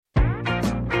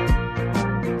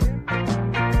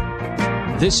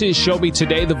This is Show Me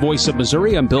Today, the voice of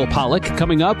Missouri. I'm Bill Pollock.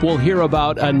 Coming up, we'll hear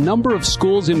about a number of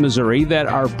schools in Missouri that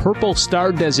are Purple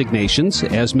Star designations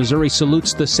as Missouri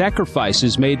salutes the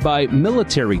sacrifices made by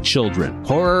military children.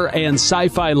 Horror and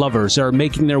sci-fi lovers are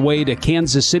making their way to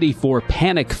Kansas City for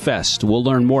Panic Fest. We'll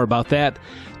learn more about that.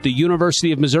 The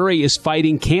University of Missouri is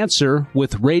fighting cancer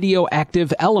with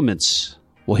radioactive elements.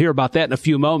 We'll hear about that in a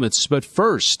few moments. But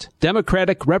first,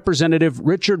 Democratic Representative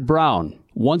Richard Brown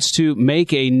wants to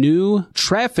make a new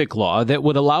traffic law that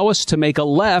would allow us to make a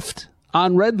left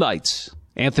on red lights.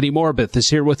 Anthony Morbith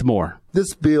is here with more.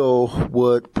 This bill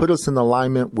would put us in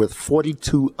alignment with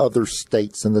 42 other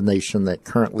states in the nation that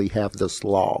currently have this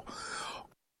law.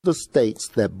 The states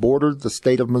that border the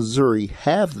state of Missouri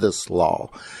have this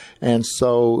law. And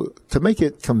so to make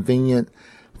it convenient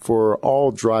for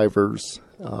all drivers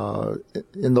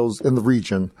in the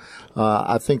region,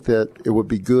 I think that it would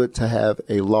be good to have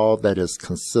a law that is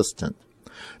consistent.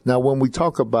 Now, when we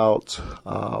talk about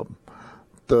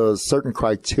the certain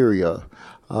criteria,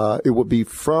 it would be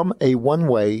from a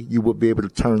one-way, you would be able to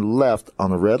turn left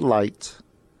on a red light,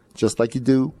 just like you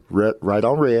do right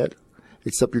on red,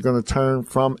 except you're going to turn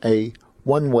from a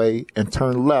one-way and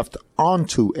turn left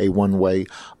onto a one-way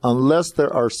unless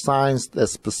there are signs that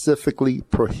specifically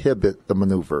prohibit the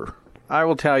maneuver. I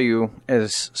will tell you,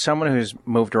 as someone who's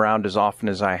moved around as often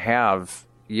as I have,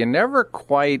 you never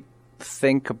quite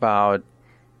think about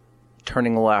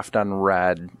turning left on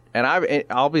red. And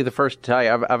I'll be the first to tell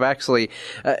you, I've actually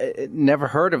never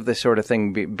heard of this sort of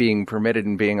thing being permitted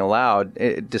and being allowed,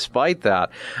 despite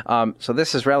that. So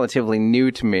this is relatively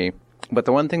new to me. But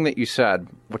the one thing that you said,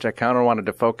 which I kind of wanted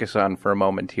to focus on for a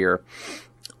moment here,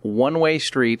 one-way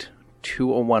street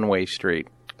to a one-way street,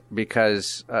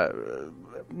 because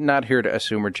not here to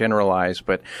assume or generalize,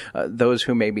 but those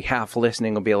who may be half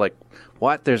listening will be like,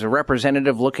 what? There's a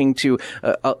representative looking to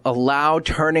allow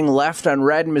turning left on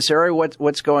red in Missouri?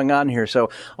 What's going on here? So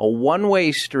a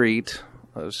one-way street,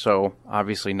 so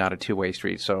obviously not a two-way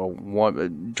street. So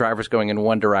drivers going in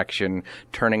one direction,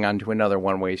 turning onto another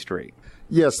one-way street.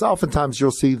 Yes, oftentimes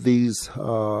you'll see these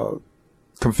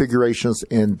configurations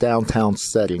in downtown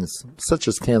settings, such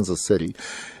as Kansas City.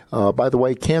 By the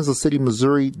way, Kansas City,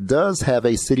 Missouri does have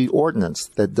a city ordinance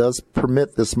that does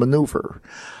permit this maneuver,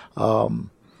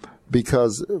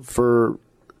 because for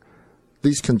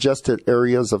these congested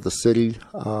areas of the city,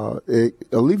 it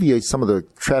alleviates some of the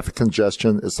traffic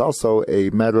congestion. It's also a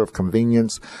matter of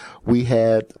convenience. We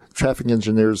had traffic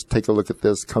engineers take a look at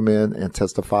this, come in and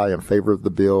testify in favor of the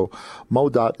bill.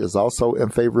 MoDOT is also in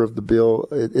favor of the bill.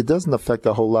 It doesn't affect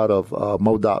a whole lot of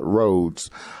MoDOT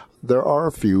roads. There are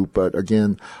a few, but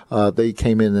again, they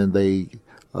came in and they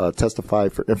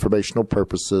testified for informational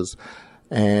purposes,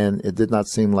 and it did not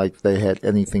seem like they had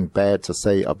anything bad to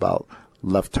say about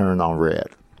left turn on red.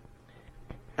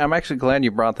 I'm actually glad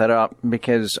you brought that up,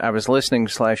 because I was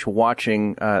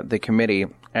listening/watching the committee,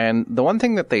 and the one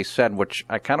thing that they said, which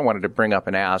I kind of wanted to bring up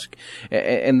and ask,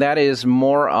 and that is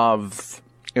more of,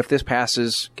 if this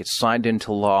passes, gets signed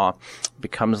into law,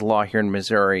 becomes law here in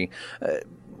Missouri,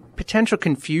 potential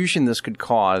confusion this could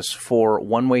cause for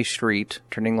one-way street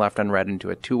turning left on red into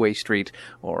a two-way street,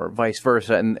 or vice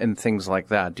versa, and things like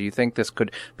that. Do you think this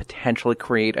could potentially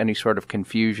create any sort of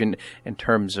confusion in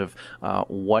terms of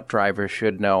what drivers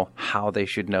should know, how they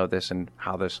should know this, and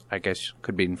how this, I guess,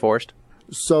 could be enforced?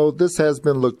 So this has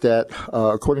been looked at.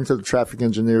 According to the traffic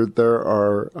engineer, there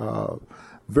are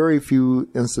very few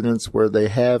incidents where they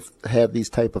have had these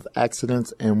type of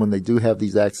accidents, and when they do have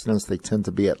these accidents, they tend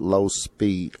to be at low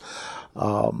speed.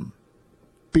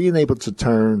 Being able to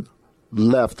turn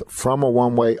left from a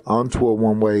one-way onto a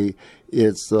one-way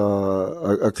is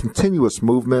a continuous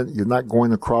movement. You're not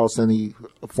going across any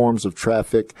forms of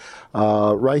traffic.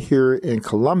 Right here in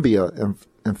Columbia,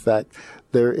 in fact,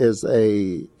 there is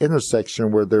a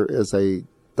intersection where there is a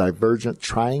divergent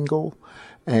triangle.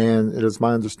 And it is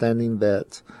my understanding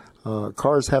that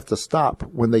cars have to stop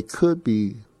when they could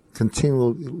be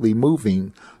continually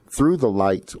moving through the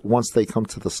light once they come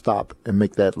to the stop and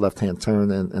make that left-hand turn.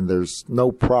 And there's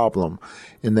no problem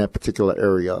in that particular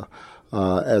area,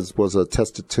 as was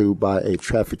attested to by a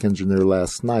traffic engineer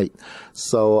last night.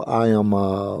 So I am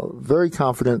very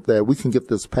confident that we can get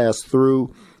this passed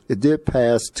through. It did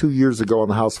pass 2 years ago on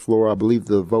the House floor. I believe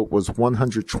the vote was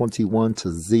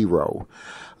 121-0.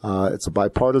 It's a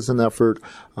bipartisan effort.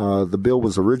 The bill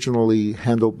was originally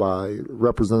handled by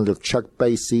Representative Chuck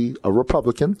Basie, a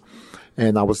Republican,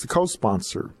 and I was the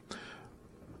co-sponsor.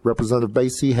 Representative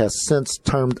Basie has since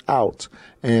termed out,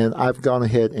 and I've gone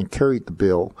ahead and carried the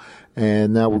bill.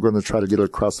 and now we're going to try to get it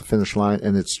across the finish line,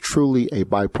 and it's truly a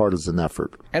bipartisan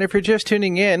effort. And if you're just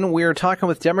tuning in, we're talking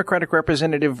with Democratic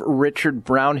Representative Richard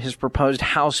Brown. His proposed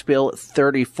House Bill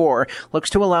 34 looks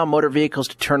to allow motor vehicles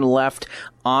to turn left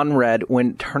on red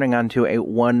when turning onto a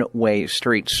one-way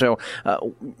street. So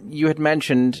you had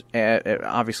mentioned,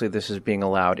 obviously this is being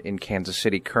allowed in Kansas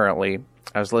City currently.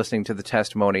 I was listening to the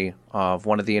testimony of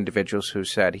one of the individuals who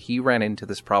said he ran into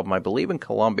this problem, I believe, in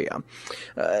Colombia.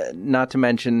 Not to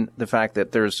mention the fact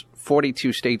that there's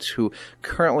 42 states who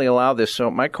currently allow this. So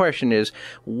my question is,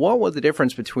 what would the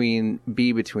difference between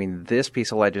this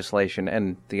piece of legislation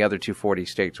and the other 240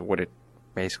 states? Or would it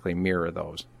basically mirror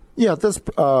those? Yeah, this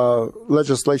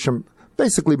legislation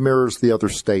basically mirrors the other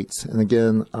states. And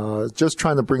again, just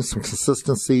trying to bring some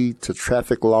consistency to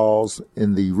traffic laws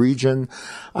in the region.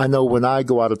 I know when I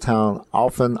go out of town,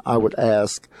 often I would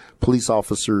ask police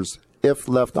officers if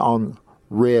left on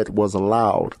red was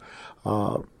allowed.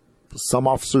 Some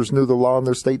officers knew the law in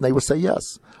their state and they would say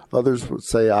yes. Others would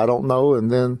say, I don't know. And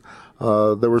then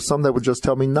there were some that would just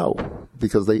tell me no,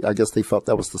 because I guess they felt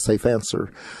that was the safe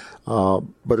answer.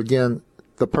 But again,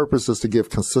 the purpose is to give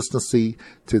consistency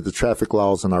to the traffic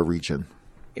laws in our region.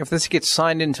 If this gets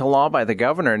signed into law by the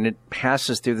governor and it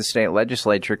passes through the state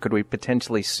legislature, could we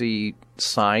potentially see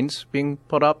signs being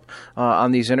put up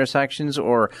on these intersections?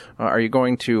 Or are you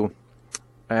going to,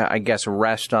 I guess,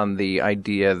 rest on the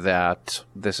idea that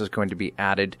this is going to be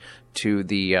added to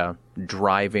the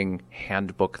driving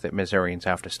handbook that Missourians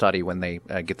have to study when they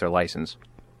get their license?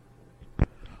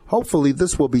 Hopefully,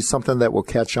 this will be something that will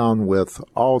catch on with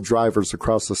all drivers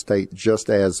across the state, just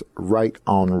as Right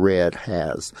on Red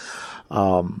has.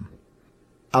 I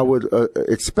would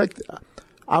expect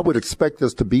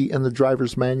this to be in the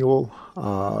driver's manual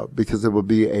because it will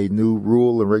be a new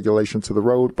rule and regulation to the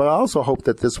road. But I also hope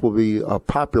that this will be a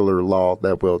popular law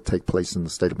that will take place in the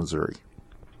state of Missouri.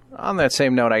 On that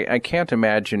same note, I can't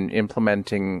imagine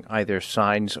implementing either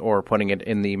signs or putting it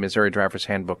in the Missouri Driver's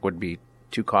Handbook would be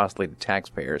too costly to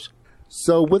taxpayers.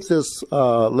 So with this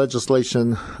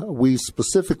legislation, we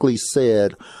specifically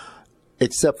said,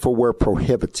 except for where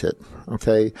prohibited,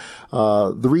 okay?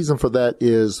 The reason for that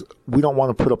is we don't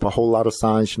want to put up a whole lot of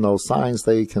signs. You know, signs,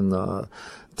 they can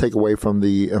take away from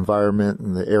the environment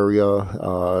and the area,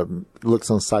 looks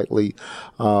unsightly.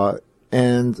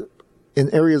 And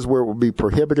in areas where it will be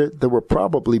prohibited, there will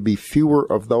probably be fewer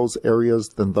of those areas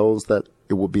than those that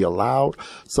it will be allowed.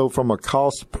 So from a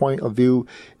cost point of view,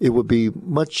 it would be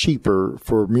much cheaper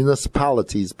for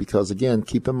municipalities because, again,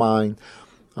 keep in mind,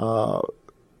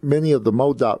 many of the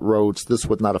MoDOT roads, this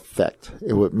would not affect.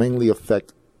 It would mainly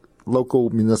affect local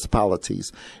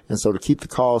municipalities. And so to keep the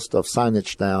cost of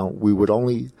signage down, we would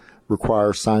only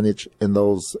require signage in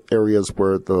those areas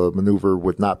where the maneuver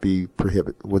would not be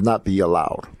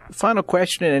allowed. Final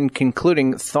question and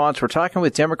concluding thoughts. We're talking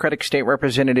with Democratic State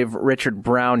Representative Richard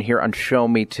Brown here on Show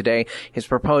Me Today. His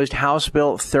proposed House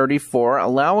Bill 34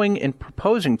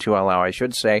 proposing to allow,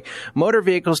 motor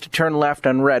vehicles to turn left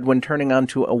on red when turning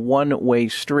onto a one-way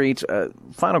street.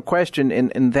 Final question,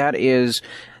 and that is,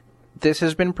 this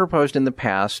has been proposed in the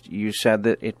past. You said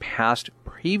that it passed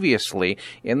previously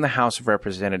in the House of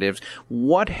Representatives.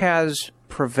 What has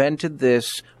prevented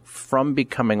this from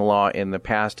becoming law in the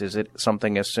past? Is it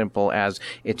something as simple as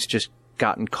it's just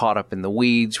gotten caught up in the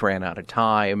weeds, ran out of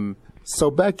time?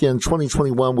 So back in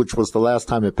 2021, which was the last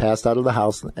time it passed out of the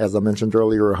House, as I mentioned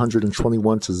earlier,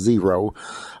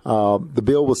 121-0, the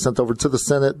bill was sent over to the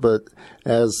Senate. But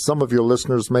as some of your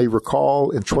listeners may recall,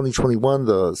 in 2021,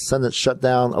 the Senate shut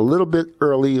down a little bit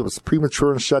early. It was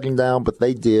premature in shutting down, but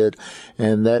they did.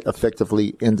 And that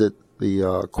effectively ended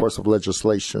the course of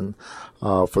legislation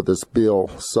for this bill.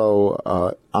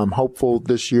 So I'm hopeful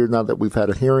this year, now that we've had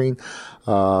a hearing,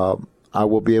 I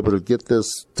will be able to get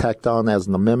this tacked on as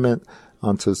an amendment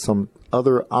onto some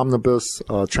other omnibus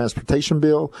transportation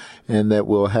bill, and that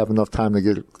we'll have enough time to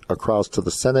get it across to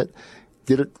the Senate,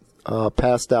 get it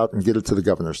passed out, and get it to the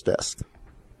governor's desk.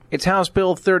 It's House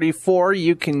Bill 34.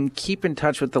 You can keep in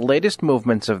touch with the latest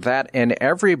movements of that and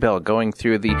every bill going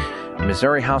through the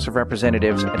Missouri House of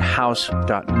Representatives at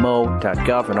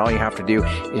house.mo.gov. And all you have to do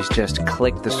is just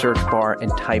click the search bar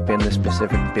and type in the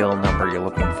specific bill number you're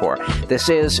looking for. This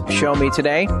is Show Me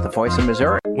Today, the voice of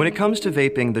Missouri. When it comes to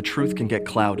vaping, the truth can get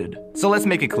clouded. So let's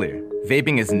make it clear.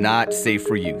 Vaping is not safe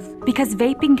for youth. Because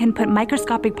vaping can put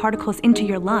microscopic particles into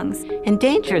your lungs. And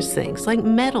dangerous things like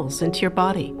metals into your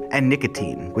body. And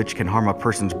nicotine, which can harm a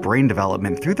person's brain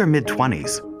development through their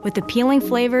mid-20s. With appealing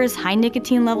flavors, high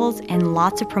nicotine levels, and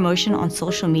lots of promotion on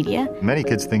social media, many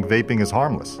kids think vaping is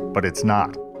harmless, but it's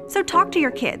not. So talk to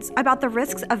your kids about the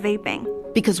risks of vaping.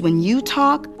 Because when you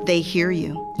talk, they hear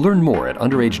you. Learn more at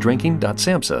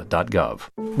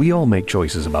underagedrinking.samhsa.gov. We all make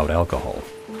choices about alcohol.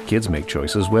 Kids make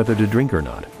choices whether to drink or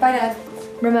not. Bye, Dad.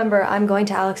 Remember, I'm going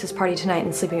to Alex's party tonight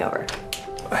and sleeping over.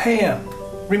 Hey,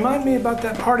 remind me about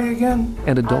that party again?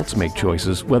 And adults make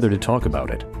choices whether to talk about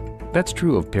it. That's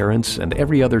true of parents and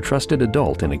every other trusted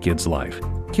adult in a kid's life.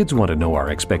 Kids want to know our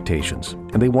expectations,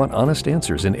 and they want honest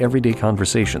answers in everyday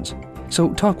conversations.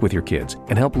 So talk with your kids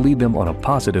and help lead them on a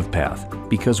positive path,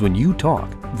 because when you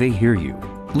talk, they hear you.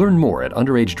 Learn more at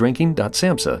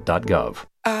underagedrinking.samhsa.gov.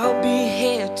 I'll be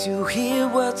here to hear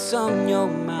what's on your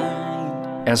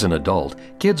mind. As an adult,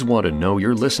 kids want to know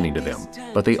you're listening to them,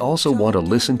 but they also want to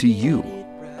listen to you.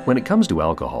 When it comes to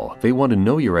alcohol, they want to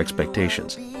know your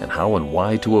expectations and how and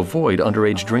why to avoid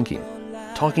underage drinking.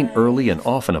 Talking early and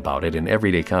often about it in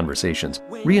everyday conversations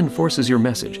reinforces your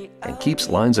message and keeps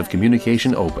lines of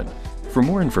communication open. For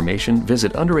more information,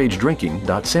 visit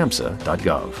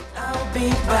underagedrinking.samhsa.gov. I'll be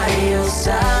by your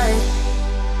side.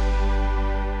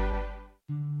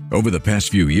 Over the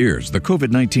past few years, the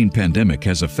COVID-19 pandemic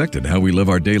has affected how we live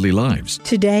our daily lives.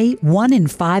 Today, 1 in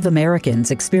 5 Americans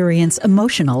experience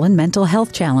emotional and mental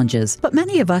health challenges, but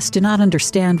many of us do not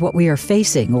understand what we are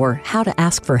facing or how to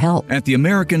ask for help. At the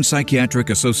American Psychiatric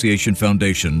Association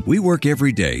Foundation, we work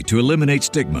every day to eliminate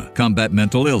stigma, combat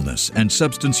mental illness and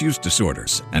substance use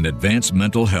disorders, and advance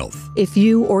mental health. If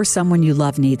you or someone you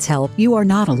love needs help, you are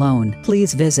not alone.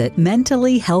 Please visit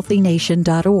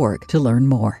mentallyhealthynation.org to learn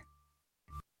more.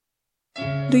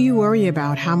 Do you worry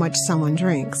about how much someone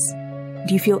drinks?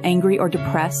 Do you feel angry or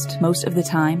depressed most of the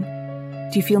time?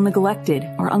 Do you feel neglected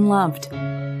or unloved?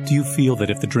 Do you feel that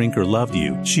if the drinker loved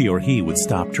you, she or he would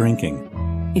stop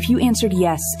drinking? If you answered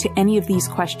yes to any of these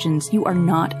questions, you are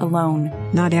not alone.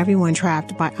 Not everyone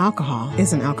trapped by alcohol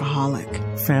is an alcoholic.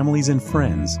 Families and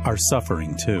friends are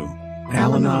suffering too.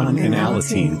 Al-Anon and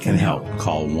Alateen can help.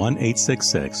 Call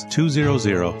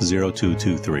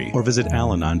 1-866-200-0223 or visit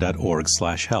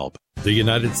alanon.org/help. The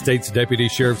United States Deputy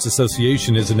Sheriff's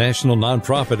Association is a national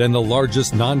nonprofit and the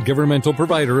largest non-governmental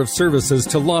provider of services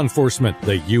to law enforcement.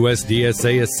 The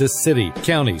USDSA assists city,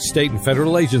 county, state, and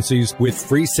federal agencies with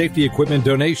free safety equipment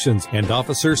donations and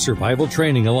officer survival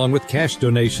training, along with cash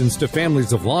donations to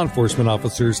families of law enforcement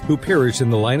officers who perish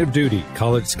in the line of duty,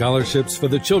 college scholarships for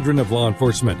the children of law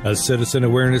enforcement, a citizen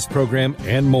awareness program,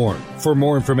 and more. For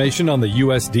more information on the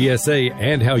USDSA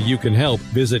and how you can help,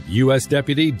 visit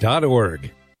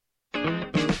usdeputy.org.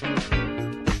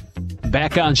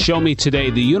 Back on Show Me Today,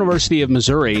 the University of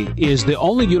Missouri is the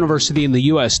only university in the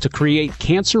U.S. to create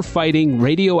cancer-fighting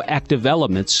radioactive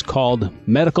elements called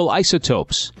medical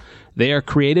isotopes. They are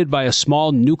created by a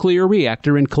small nuclear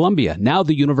reactor in Columbia. Now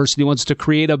the university wants to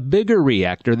create a bigger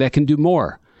reactor that can do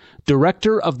more.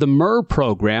 Director of the MUR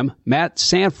program, Matt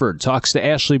Sanford, talks to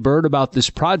Ashley Bird about this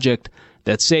project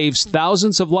that saves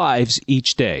thousands of lives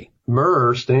each day.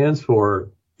 MUR stands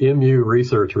for MU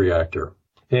Research Reactor.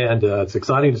 And it's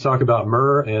exciting to talk about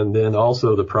MUR and then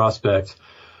also the prospect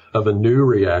of a new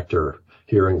reactor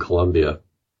here in Columbia.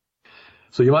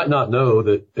 So you might not know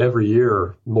that every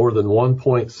year more than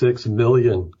 1.6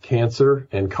 million cancer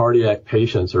and cardiac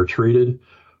patients are treated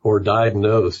or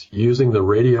diagnosed using the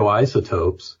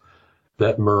radioisotopes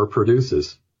that MUR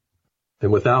produces.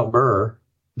 And without MUR,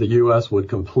 the U.S. would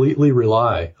completely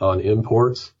rely on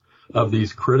imports of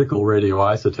these critical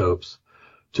radioisotopes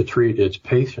to treat its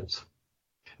patients.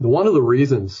 One of the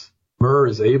reasons MUR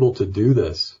is able to do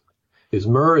this is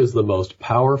MUR is the most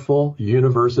powerful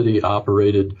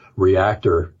university-operated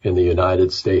reactor in the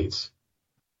United States.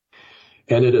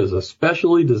 And it is a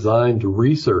specially designed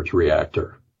research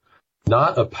reactor,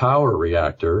 not a power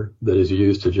reactor that is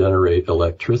used to generate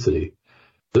electricity.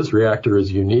 This reactor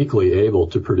is uniquely able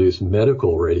to produce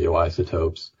medical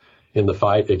radioisotopes in the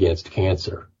fight against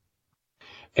cancer.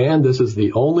 And this is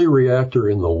the only reactor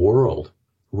in the world,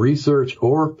 research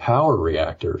or power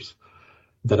reactors,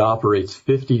 that operates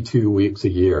 52 weeks a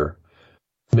year,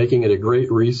 making it a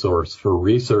great resource for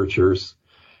researchers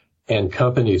and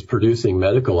companies producing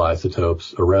medical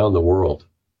isotopes around the world.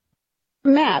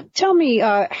 Matt, tell me,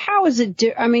 how is it,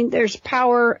 there's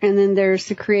power and then there's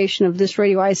the creation of this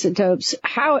radioisotopes.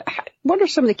 What are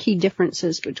some of the key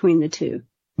differences between the two?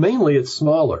 Mainly it's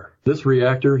smaller. This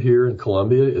reactor here in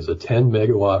Columbia is a 10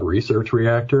 megawatt research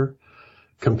reactor,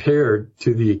 compared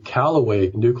to the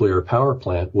Callaway nuclear power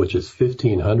plant, which is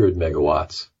 1,500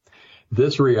 megawatts.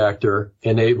 This reactor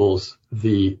enables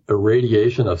the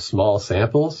irradiation of small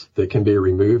samples that can be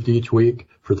removed each week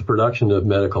for the production of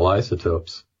medical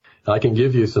isotopes. I can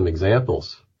give you some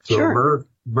examples. Sure.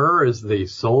 MUR is the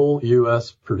sole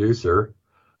U.S. producer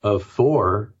of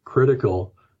 4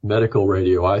 critical medical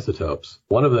radioisotopes.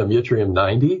 One of them,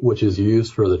 yttrium-90, which is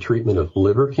used for the treatment of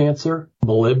liver cancer,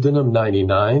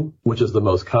 molybdenum-99, which is the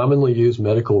most commonly used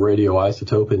medical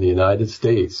radioisotope in the United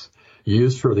States,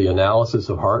 used for the analysis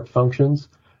of heart functions.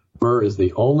 MER is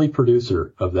the only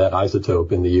producer of that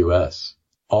isotope in the U.S.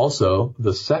 Also,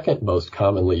 the second most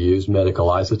commonly used medical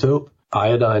isotope,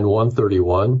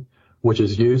 iodine-131, which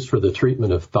is used for the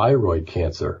treatment of thyroid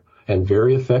cancer and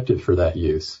very effective for that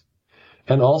use.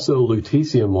 And also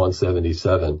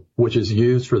lutetium-177, which is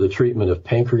used for the treatment of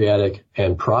pancreatic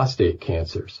and prostate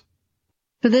cancers.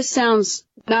 So this sounds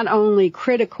not only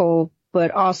critical, but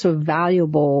also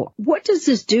valuable. What does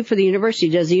this do for the university?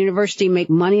 Does the university make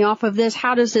money off of this?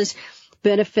 How does this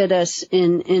benefit us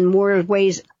in more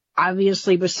ways,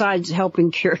 obviously, besides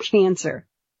helping cure cancer?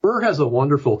 MER has a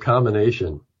wonderful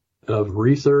combination of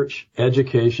research,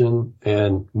 education,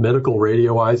 and medical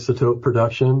radioisotope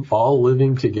production, all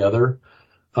living together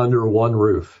under one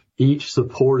roof, each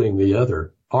supporting the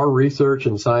other. Our research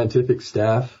and scientific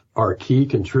staff are key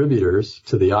contributors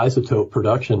to the isotope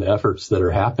production efforts that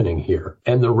are happening here.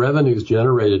 And the revenues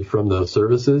generated from those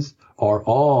services are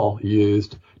all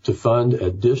used to fund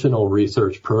additional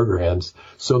research programs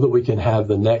so that we can have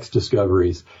the next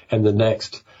discoveries and the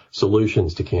next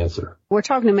solutions to cancer. We're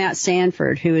talking to Matt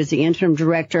Sanford, who is the interim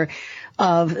director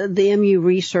of the MU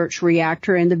Research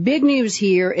Reactor. And the big news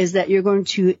here is that you're going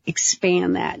to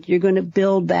expand that. You're going to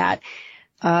build that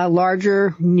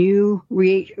larger new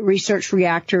research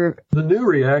reactor. The new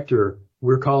reactor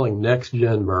we're calling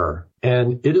NextGen MER,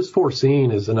 and it is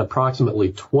foreseen as an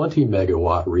approximately 20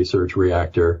 megawatt research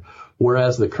reactor,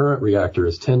 whereas the current reactor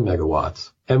is 10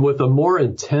 megawatts. And with a more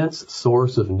intense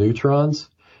source of neutrons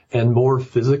and more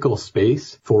physical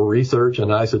space for research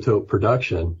and isotope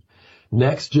production,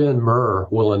 NextGen MER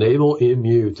will enable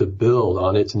MU to build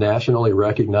on its nationally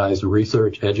recognized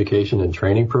research, education, and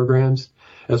training programs,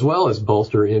 as well as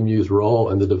bolster MU's role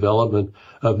in the development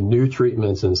of new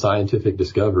treatments and scientific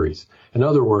discoveries. In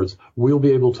other words, we'll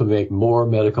be able to make more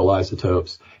medical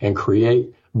isotopes and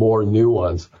create more new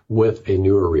ones with a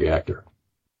newer reactor.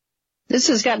 This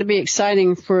has got to be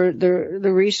exciting for the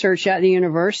research at the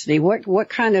university. What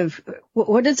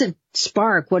does it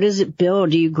spark? What does it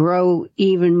build? Do you grow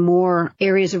even more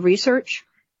areas of research?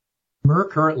 MER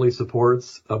currently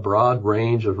supports a broad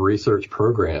range of research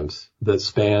programs that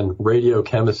span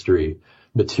radiochemistry,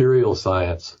 material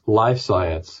science, life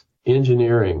science,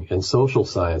 engineering, and social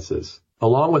sciences.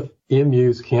 Along with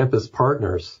MU's campus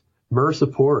partners, MER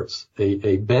supports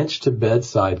a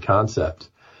bench-to-bedside concept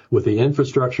with the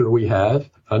infrastructure we have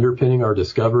underpinning our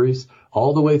discoveries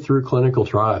all the way through clinical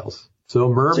trials. So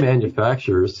MER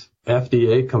manufactures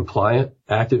FDA-compliant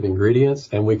active ingredients,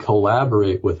 and we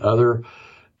collaborate with other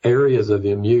areas of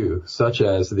MU, such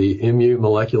as the MU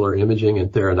Molecular Imaging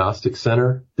and Theranostics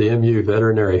Center, the MU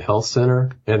Veterinary Health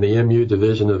Center, and the MU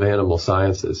Division of Animal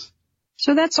Sciences.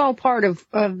 So that's all part of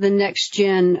the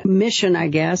NextGen mission, I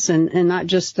guess, and not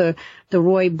just the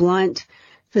Roy Blunt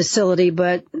facility,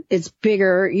 but it's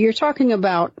bigger. You're talking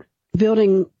about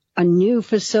building a new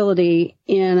facility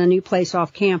in a new place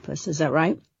off campus. Is that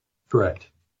right? Correct.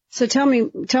 So tell me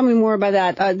more about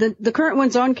that. The current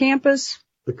one's on campus?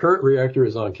 The current reactor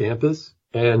is on campus,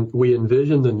 and we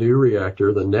envision the new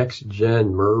reactor, the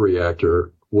NextGen MER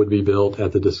reactor, would be built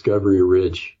at the Discovery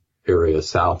Ridge area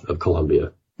south of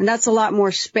Columbia. And that's a lot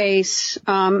more space.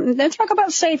 Then talk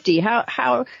about safety.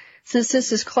 How since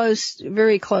this is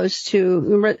very close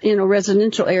to,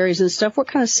 residential areas and stuff, what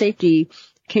kind of safety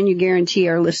can you guarantee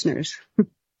our listeners?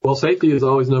 Well, safety is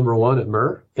always number one at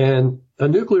MER, and a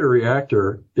nuclear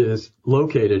reactor is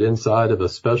located inside of a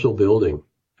special building.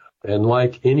 And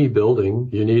like any building,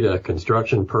 you need a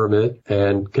construction permit,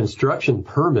 and construction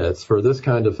permits for this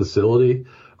kind of facility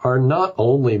are not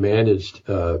only managed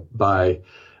by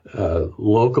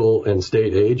local and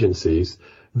state agencies.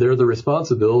 They're the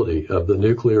responsibility of the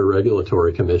Nuclear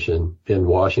Regulatory Commission in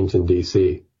Washington,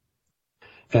 D.C.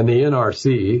 And the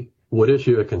NRC would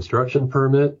issue a construction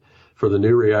permit for the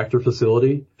new reactor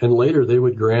facility, and later they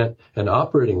would grant an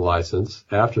operating license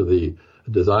after the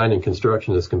design and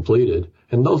construction is completed.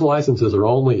 And those licenses are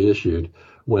only issued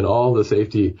when all the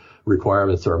safety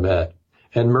requirements are met.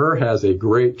 And MER has a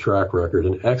great track record,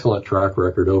 an excellent track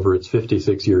record over its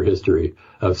 56-year history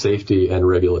of safety and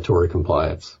regulatory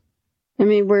compliance. I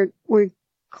mean, we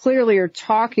clearly are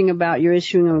talking about you're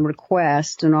issuing a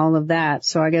request and all of that.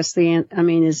 So I guess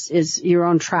is you're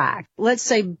on track. Let's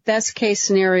say best case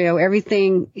scenario,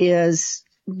 everything is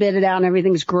bidded out and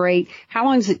everything's great. How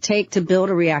long does it take to build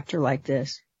a reactor like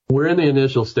this? We're in the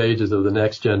initial stages of the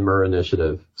NextGen MER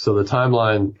initiative, so the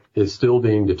timeline is still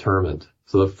being determined.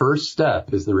 So the first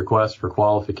step is the request for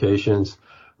qualifications,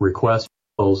 request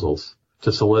proposals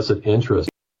to solicit interest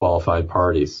from qualified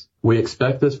parties. We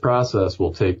expect this process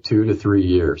will take 2 to 3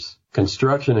 years.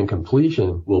 Construction and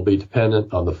completion will be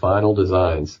dependent on the final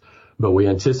designs, but we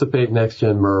anticipate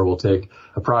NextGen MER will take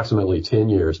approximately 10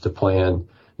 years to plan,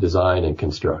 design, and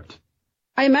construct.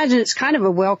 I imagine it's kind of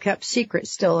a well-kept secret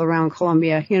still around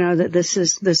Columbia, that this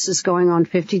is going on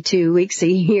 52 weeks a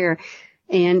year,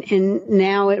 and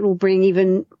now it will bring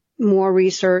even more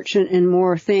research and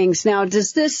more things. Now,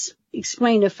 does this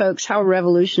explain to folks how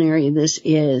revolutionary this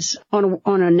is on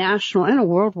a national and a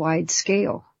worldwide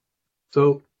scale?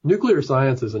 So, nuclear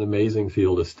science is an amazing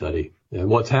field of study, and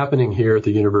what's happening here at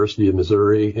the University of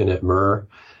Missouri and at MER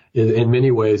in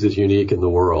many ways is unique in the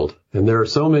world. And there are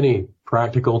so many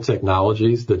practical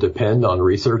technologies that depend on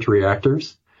research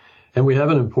reactors, and we have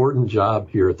an important job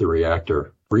here at the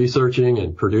reactor, researching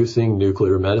and producing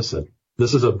nuclear medicine.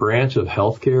 This is a branch of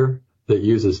healthcare that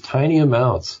uses tiny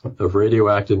amounts of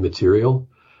radioactive material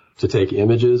to take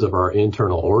images of our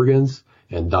internal organs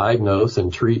and diagnose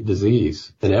and treat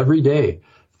disease. And every day,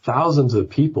 thousands of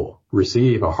people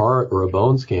receive a heart or a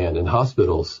bone scan in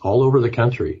hospitals all over the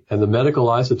country, and the medical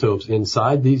isotopes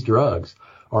inside these drugs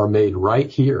are made right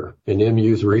here in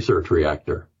MU's research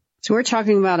reactor. So we're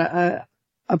talking about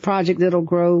a project that'll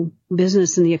grow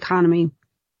business and the economy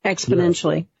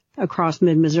exponentially across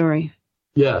mid-Missouri.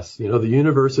 Yes. The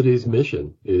university's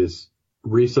mission is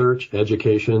research,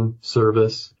 education,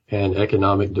 service, and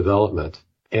economic development.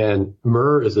 And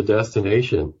MER is a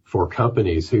destination for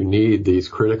companies who need these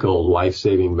critical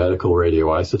life-saving medical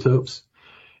radioisotopes.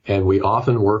 And we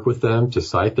often work with them to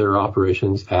site their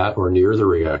operations at or near the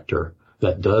reactor.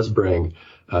 That does bring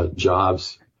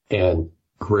jobs and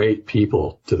great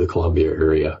people to the Columbia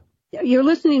area. You're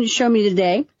listening to Show Me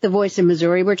Today, the Voice of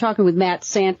Missouri. We're talking with Matt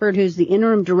Sanford, who's the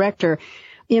interim director,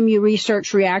 MU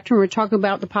Research Reactor. And we're talking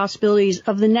about the possibilities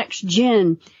of the next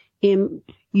gen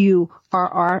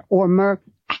MURR or MER.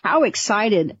 How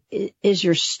excited is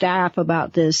your staff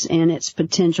about this and its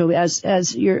potential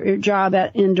as your job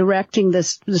in directing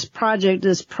this project,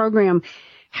 this program?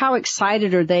 How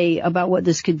excited are they about what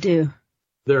this could do?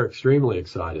 They're extremely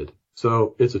excited.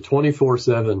 So it's a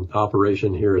 24/7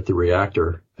 operation here at the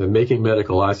reactor, and making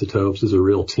medical isotopes is a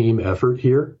real team effort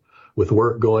here with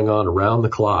work going on around the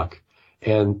clock.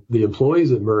 And the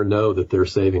employees at MER know that they're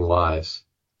saving lives,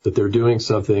 that they're doing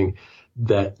something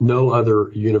that no other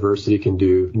university can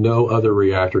do, no other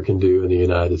reactor can do in the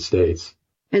United States.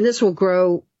 And this will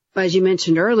grow, as you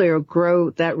mentioned earlier,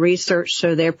 grow that research,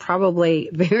 so they're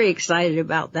probably very excited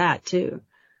about that too.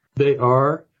 They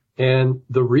are. And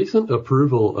the recent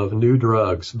approval of new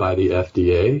drugs by the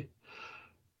FDA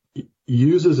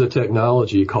uses a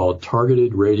technology called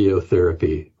targeted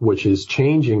radiotherapy, which is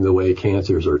changing the way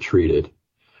cancers are treated.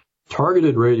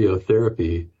 Targeted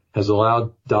radiotherapy has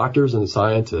allowed doctors and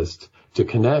scientists to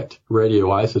connect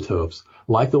radioisotopes,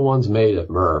 like the ones made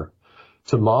at MER,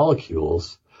 to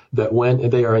molecules that when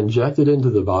they are injected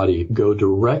into the body go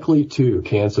directly to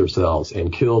cancer cells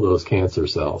and kill those cancer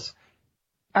cells.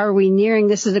 Are we nearing,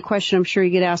 this is a question I'm sure you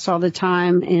get asked all the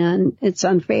time, and it's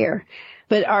unfair,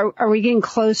 but are we getting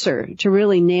closer to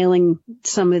really nailing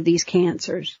some of these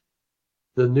cancers?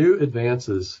 The new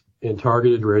advances in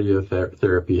targeted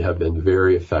radiotherapy have been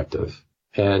very effective.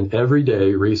 And every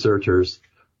day, researchers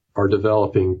are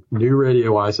developing new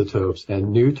radioisotopes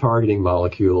and new targeting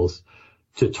molecules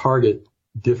to target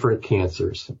different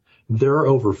cancers. There are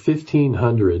over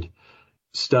 1,500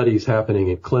 studies happening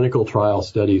in clinical trial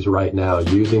studies right now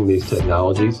using these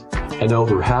technologies, and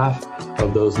over half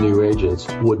of those new agents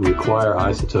would require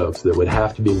isotopes that would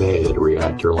have to be made at a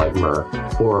reactor like MER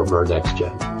or MER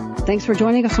NextGen. Thanks for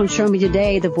joining us on Show Me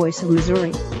Today, the Voice of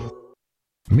Missouri.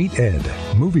 Meet Ed,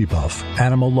 movie buff,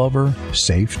 animal lover,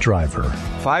 safe driver.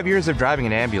 5 years of driving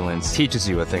an ambulance teaches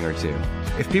you a thing or two.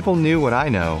 If people knew what I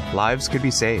know, lives could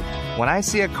be saved. When I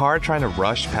see a car trying to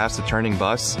rush past a turning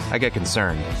bus, I get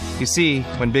concerned. You see,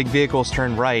 when big vehicles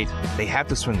turn right, they have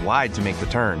to swing wide to make the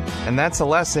turn. And that's a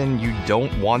lesson you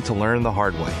don't want to learn the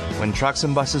hard way. When trucks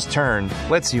and buses turn,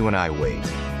 let's you and I wait.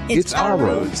 It's our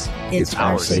roads. It's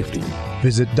our safety.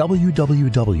 Visit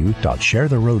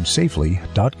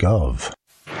www.sharetheroadsafely.gov.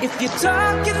 If you're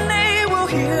talking, they will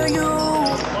hear you.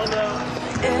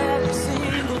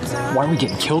 Why are we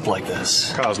getting killed like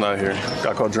this? Kyle's not here.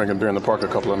 Got caught drinking beer in the park a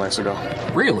couple of nights ago.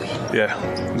 Really?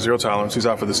 Yeah. 0 tolerance. He's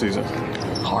out for the season.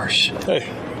 Harsh. Hey,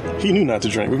 he knew not to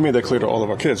drink. We've made that clear to all of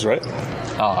our kids, right?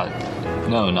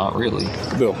 No, not really.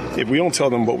 Bill, if we don't tell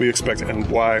them what we expect and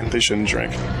why they shouldn't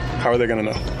drink, how are they going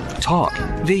to know? Talk.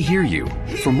 They hear you.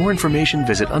 For more information,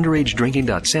 visit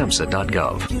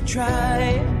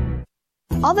underagedrinking.samhsa.gov.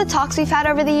 All the talks we've had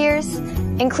over the years,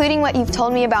 including what you've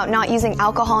told me about not using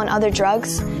alcohol and other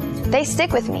drugs, they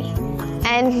stick with me.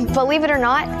 And believe it or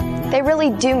not, they really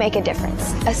do make a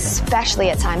difference, especially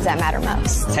at times that matter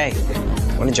most. Hey,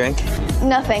 want a drink?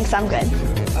 No thanks, I'm good.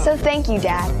 So thank you,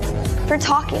 Dad, for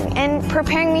talking and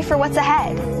preparing me for what's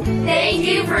ahead. Thank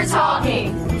you for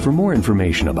talking. For more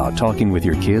information about talking with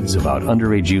your kids about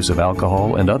underage use of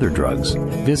alcohol and other drugs,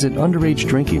 visit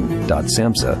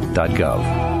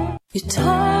underagedrinking.samhsa.gov.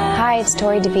 Hi, it's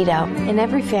Tori DeVito. In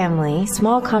every family,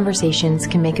 small conversations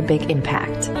can make a big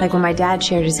impact, like when my dad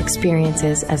shared his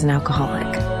experiences as an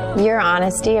alcoholic. Your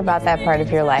honesty about that part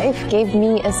of your life gave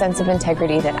me a sense of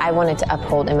integrity that I wanted to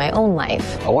uphold in my own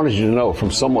life. I wanted you to know, from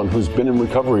someone who's been in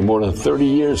recovery more than 30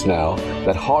 years now,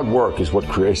 that hard work is what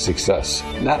creates success,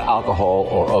 not alcohol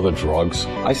or other drugs.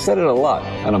 I said it a lot,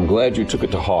 and I'm glad you took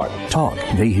it to heart. Talk,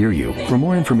 they hear you. For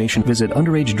more information, visit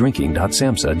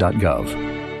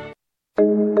underagedrinking.samhsa.gov.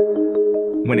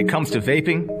 When it comes to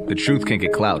vaping, the truth can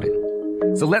get clouded.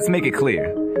 So let's make it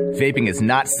clear. Vaping is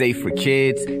not safe for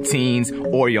kids, teens,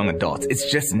 or young adults. It's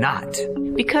just not.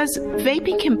 Because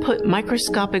vaping can put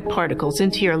microscopic particles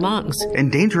into your lungs.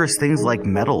 And dangerous things like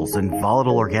metals and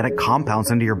volatile organic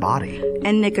compounds into your body.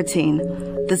 And nicotine,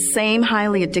 the same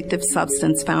highly addictive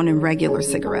substance found in regular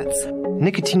cigarettes.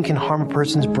 Nicotine can harm a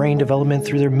person's brain development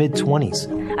through their mid-20s,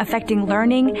 affecting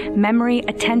learning, memory,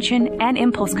 attention, and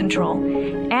impulse control,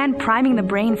 and priming the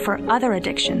brain for other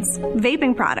addictions.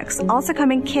 Vaping products also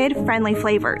come in kid-friendly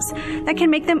flavors that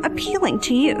can make them appealing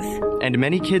to youth. And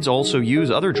many kids also use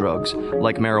other drugs,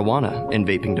 like marijuana, in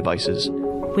vaping devices.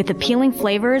 With appealing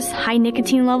flavors, high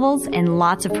nicotine levels, and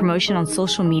lots of promotion on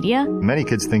social media, many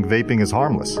kids think vaping is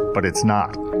harmless, but it's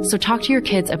not. So talk to your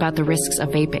kids about the risks of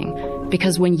vaping,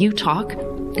 because when you talk,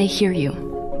 they hear you.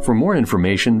 For more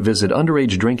information, visit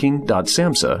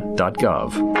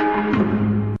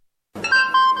underagedrinking.samhsa.gov.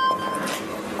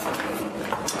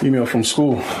 Email from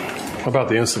school about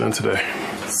the incident today.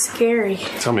 Scary.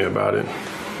 Tell me about it.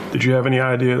 Did you have any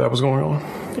idea that was going on?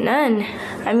 None.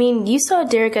 I mean, you saw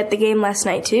Derek at the game last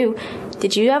night, too.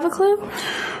 Did you have a clue?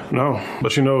 No,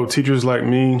 but you know, teachers like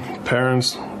me,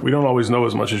 parents, we don't always know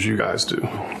as much as you guys do.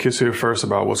 Kids hear first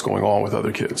about what's going on with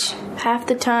other kids. Half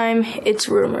the time, it's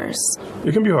rumors.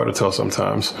 It can be hard to tell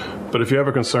sometimes, but if you're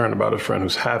ever concerned about a friend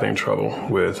who's having trouble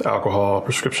with alcohol,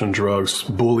 prescription drugs,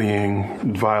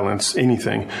 bullying, violence,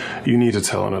 anything, you need to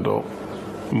tell an adult.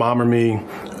 Mom or me,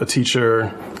 a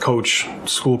teacher, coach,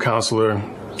 school counselor,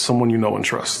 someone you know and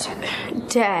trust.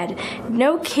 Dad,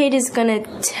 no kid is gonna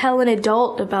tell an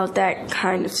adult about that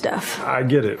kind of stuff. I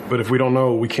get it, but if we don't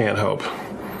know, we can't help.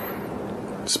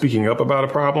 Speaking up about a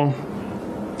problem,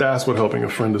 that's what helping a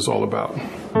friend is all about.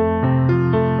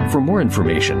 For more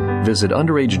information, visit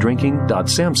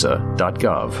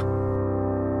underagedrinking.samhsa.gov.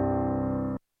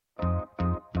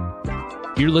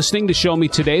 You're listening to Show Me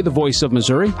Today, the voice of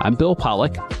Missouri. I'm Bill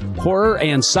Pollack. Horror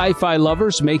and sci-fi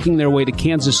lovers making their way to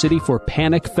Kansas City for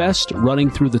Panic Fest,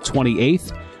 running through the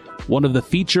 28th. One of the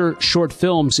feature short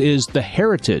films is The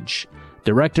Heritage.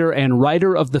 Director and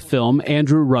writer of the film,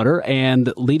 Andrew Rudder,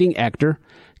 and leading actor,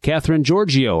 Catherine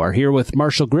Giorgio, are here with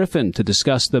Marshall Griffin to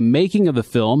discuss the making of the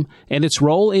film and its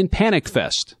role in Panic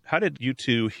Fest. How did you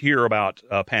two hear about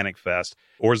Panic Fest?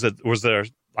 Or was there,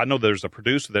 I know there's a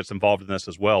producer that's involved in this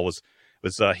as well. Was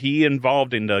he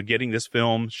involved in getting this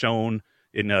film shown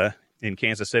in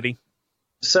Kansas City?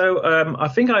 So I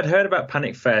think I'd heard about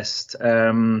Panic Fest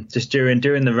just during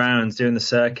the rounds, during the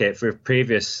circuit for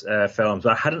previous films.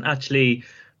 But I hadn't actually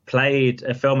played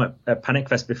a film at Panic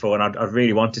Fest before, and I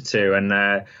really wanted to. And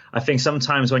I think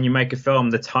sometimes when you make a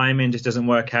film, the timing just doesn't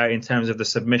work out in terms of the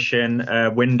submission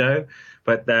window.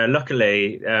 But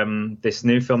luckily, this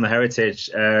new film, The Heritage,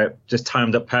 just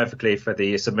timed up perfectly for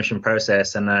the submission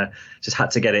process, and just had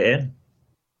to get it in.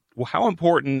 Well, how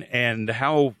important and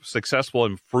how successful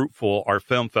and fruitful are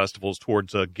film festivals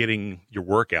towards getting your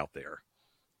work out there?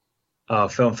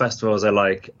 Film festivals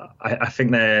are I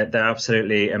think they're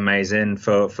absolutely amazing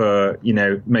for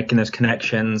making those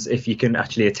connections. If you can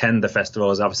actually attend the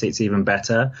festivals, obviously it's even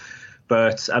better.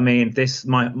 But I mean,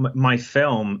 my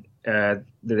film, The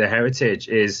Heritage,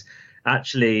 is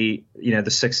actually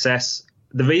the success.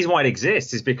 The reason why it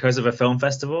exists is because of a film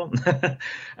festival.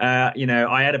 I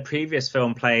had a previous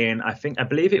film playing, I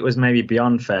believe it was maybe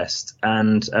Beyond Fest,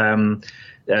 and the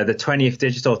 20th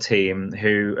Digital team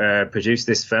who produced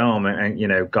this film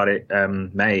and got it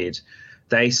made.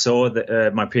 They saw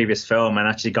my previous film and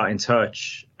actually got in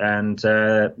touch, and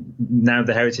now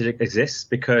The Heritage exists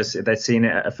because they'd seen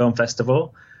it at a film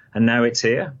festival, and now it's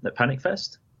here at Panic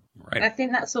Fest. Right. I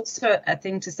think that's also a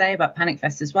thing to say about Panic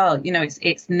Fest as well.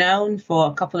 It's known for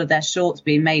a couple of their shorts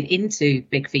being made into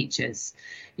big features,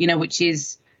 which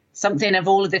is something of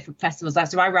all the different festivals.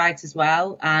 So I write as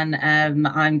well, and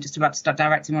I'm just about to start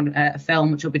directing on a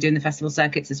film which will be doing the festival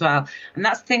circuits as well. And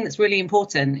that's the thing that's really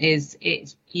important is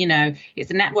it's the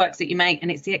networks that you make,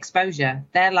 and it's the exposure.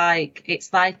 It's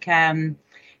like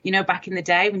back in the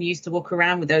day when you used to walk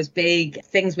around with those big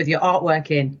things with your artwork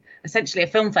in. Essentially, a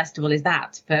film festival is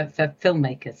that for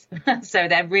filmmakers. So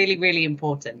they're really, really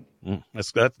important.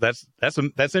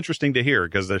 That's interesting to hear,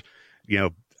 because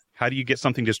how do you get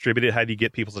something distributed? How do you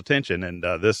get people's attention? And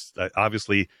this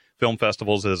obviously, film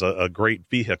festivals is a great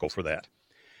vehicle for that.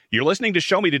 You're listening to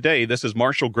Show Me Today. This is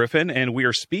Marshall Griffin, and we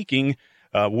are speaking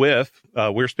with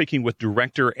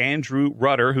director Andrew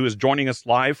Rudder, who is joining us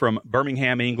live from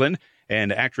Birmingham, England,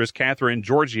 and actress Catherine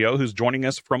Giorgio, who's joining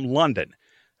us from London,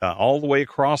 all the way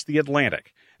across the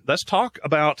Atlantic. Let's talk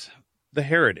about The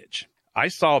Heritage. I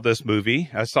saw this movie.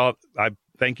 I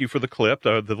thank you for the clip,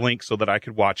 the link, so that I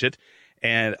could watch it.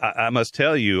 And I must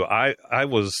tell you, I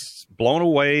was blown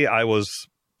away. I was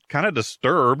kind of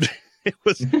disturbed.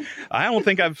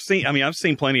 I've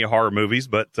seen plenty of horror movies,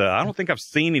 but I don't think I've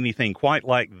seen anything quite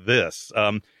like this.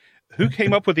 Who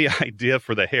came up with the idea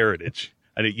for The Heritage?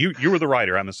 I mean, you were the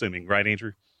writer, I'm assuming, right,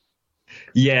 Andrew?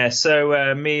 Yeah,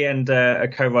 so me and a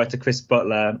co-writer, Chris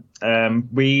Butler,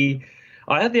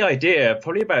 I had the idea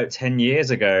probably about 10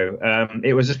 years ago.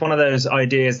 It was just one of those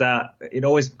ideas that it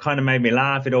always kind of made me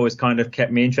laugh. It always kind of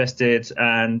kept me interested.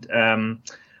 And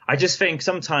I just think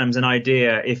sometimes an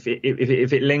idea, if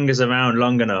it lingers around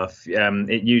long enough,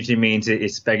 it usually means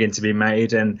it's begging to be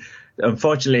made. And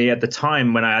unfortunately, at the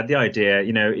time when I had the idea,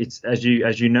 it's as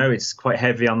you know, it's quite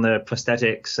heavy on the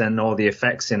prosthetics and all the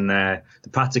effects in there, the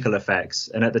practical effects.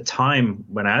 And at the time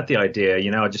when I had the idea,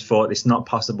 I just thought it's not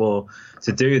possible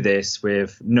to do this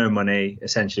with no money,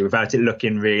 essentially, without it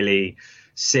looking really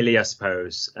silly, I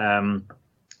suppose. And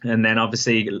then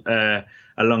obviously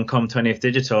along come 20th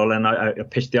Digital, and I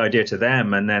pitched the idea to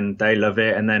them, and then they love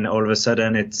it, and then all of a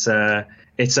sudden it's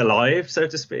alive, so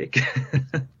to speak.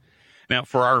 Now,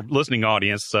 for our listening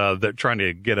audience, they're trying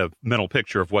to get a mental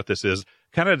picture of what this is.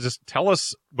 Kind of just tell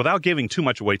us, without giving too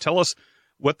much away, tell us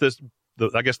what the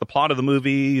plot of the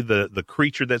movie, the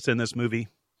creature that's in this movie.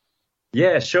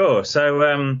 Yeah, sure.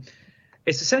 So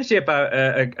it's essentially about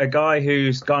a guy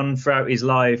who's gone throughout his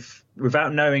life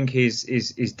without knowing his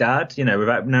dad,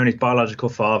 without knowing his biological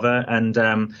father, and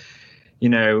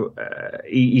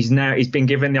he's been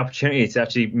given the opportunity to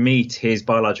actually meet his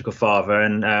biological father,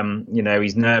 and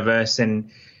he's nervous,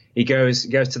 and he goes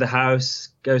to the house,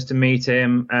 goes to meet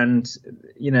him, and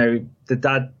the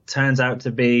dad turns out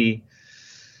to be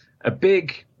a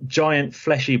big, giant,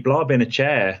 fleshy blob in a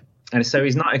chair. And so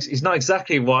he's not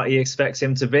exactly what he expects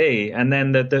him to be. And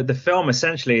then the film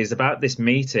essentially is about this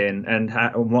meeting and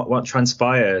what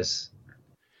transpires.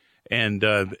 And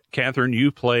Catherine,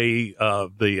 you play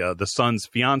the son's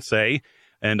fiance,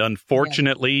 and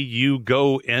unfortunately, you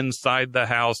go inside the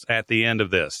house at the end of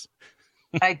this.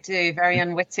 I do, very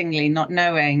unwittingly, not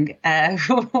knowing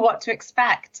what to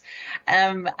expect.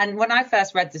 And when I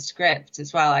first read the script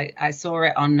as well, I saw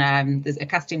it on there's a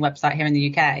casting website here in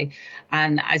the UK,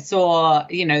 and I saw,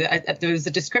 there was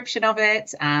a description of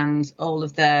it and all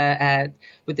of the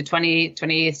with the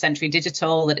 20th Century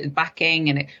Digital that is backing,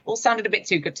 and it all sounded a bit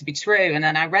too good to be true. And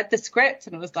then I read the script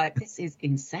and I was like, this is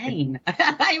insane.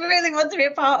 I really want to be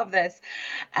a part of this.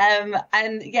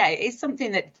 And yeah, it's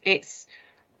something that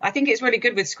I think it's really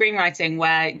good with screenwriting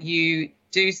where you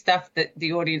do stuff that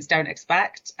the audience don't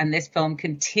expect. And this film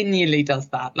continually does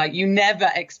that. Like, you never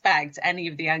expect any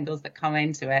of the angles that come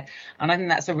into it. And I think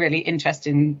that's a really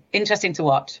interesting to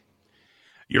watch.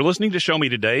 You're listening to Show Me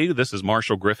Today. This is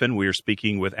Marshall Griffin. We are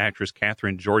speaking with actress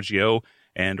Catherine Giorgio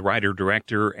and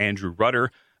writer-director Andrew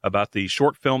Rudder about the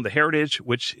short film The Heritage,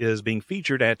 which is being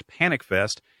featured at Panic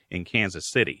Fest in Kansas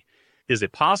City. Is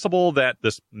it possible that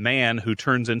this man who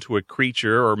turns into a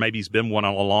creature, or maybe he's been one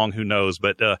all along, who knows,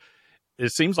 but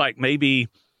it seems like maybe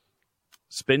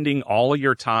spending all of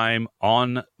your time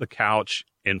on the couch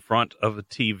in front of a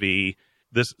TV,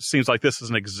 this seems like this is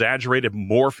an exaggerated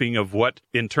morphing of what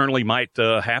internally might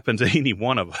happen to any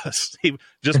one of us,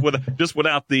 just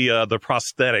without the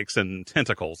prosthetics and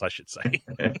tentacles, I should say.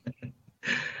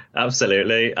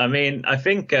 Absolutely. I mean, I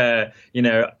think I'd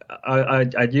say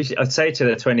to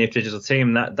the 20th Digital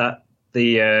team that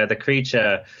the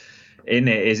creature in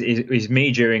it is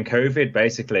me during COVID.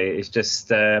 Basically, it's just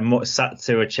sat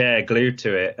to a chair, glued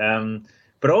to it.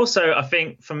 But also, I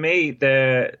think for me,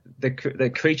 the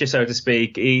creature, so to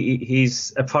speak,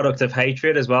 he's a product of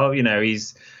hatred as well.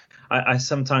 I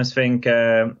sometimes think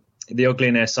the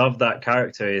ugliness of that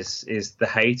character is the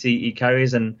hate he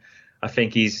carries, and I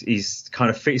think he's kind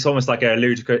of, it's almost like a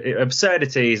ludicrous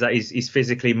absurdity, is that he's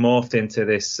physically morphed into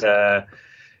this,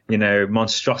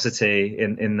 monstrosity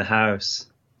in the house.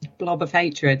 Blob of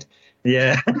hatred.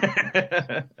 Yeah.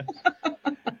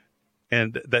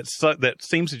 And that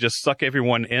seems to just suck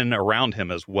everyone in around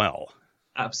him as well.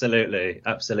 Absolutely.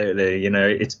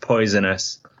 It's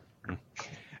poisonous.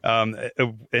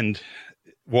 And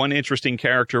one interesting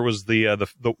character was the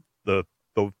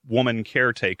woman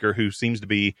caretaker, who seems to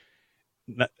be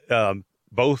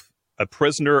both a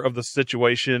prisoner of the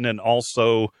situation and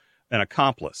also an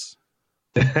accomplice.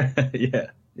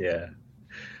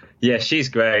 Yeah, she's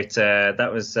great.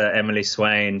 That was Emily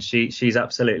Swain. She's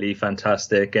absolutely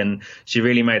fantastic, and she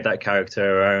really made that character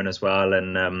her own as well.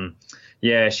 And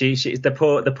she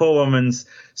the poor woman's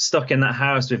stuck in that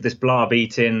house with this blob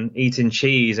eating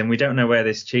cheese, and we don't know where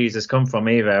this cheese has come from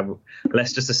either.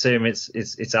 Let's just assume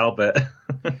it's Albert.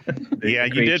 Yeah,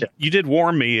 you did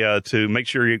warn me to make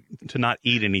sure to not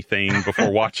eat anything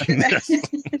before watching this.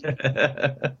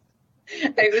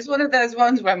 It was one of those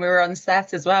ones when we were on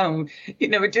set as well.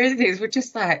 We're doing things. We're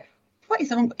just like, what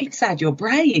is on inside your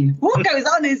brain? What goes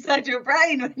on inside your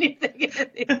brain when you think of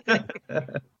anything?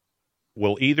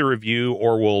 Will either of you,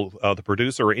 or will the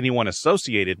producer or anyone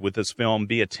associated with this film,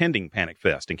 be attending Panic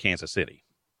Fest in Kansas City?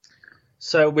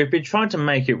 So we've been trying to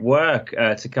make it work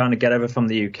to kind of get over from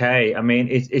the UK. I mean,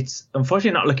 it's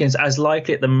unfortunately not looking as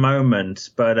likely at the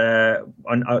moment, but I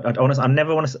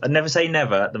never say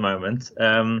never at the moment.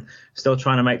 Still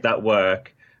trying to make that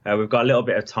work. We've got a little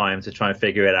bit of time to try and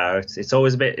figure it out. It's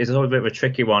always a bit of a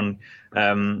tricky one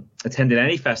attending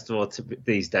any festival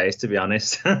these days, to be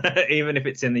honest, even if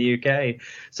it's in the UK.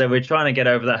 So we're trying to get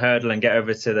over that hurdle and get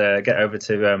over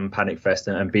to Panic Fest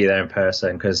and be there in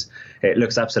person, because it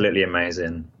looks absolutely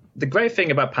amazing. The great thing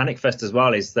about Panic Fest as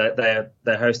well is that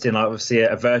they're hosting obviously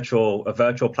a virtual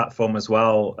platform as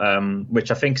well, which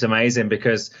I think is amazing,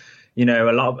 because a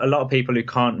lot of people who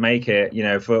can't make it,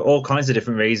 for all kinds of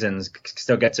different reasons,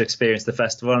 still get to experience the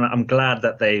festival. And I'm glad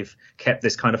that they've kept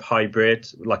this kind of hybrid.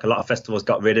 Like, a lot of festivals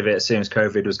got rid of it as soon as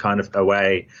COVID was kind of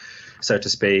away, so to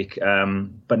speak.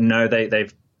 But no,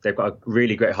 they've got a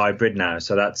really great hybrid now.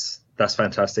 So that's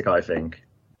fantastic, I think.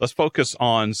 Let's focus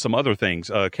on some other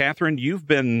things. Catherine, you've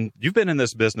been in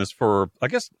this business for,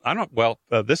 this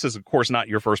is of course not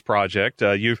your first project.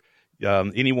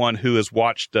 Anyone who has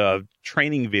watched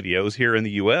training videos here in the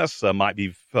U.S. Might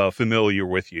be familiar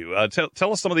with you.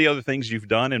 Tell us some of the other things you've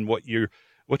done and what you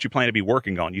plan to be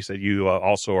working on. You said you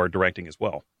also are directing as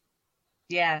well.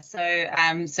 Yeah, so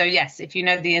yes, if you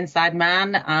know The Inside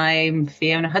Man, I'm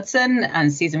Fiona Hudson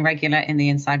and season regular in The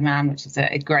Inside Man, which is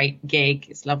a great gig.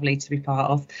 It's lovely to be part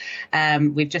of.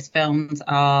 We've just filmed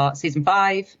our season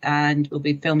 5, and we'll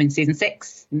be filming season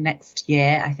 6 next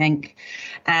year, I think.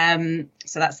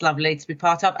 So that's lovely to be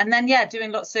part of. And then,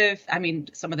 doing lots of,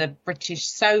 some of the British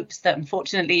soaps that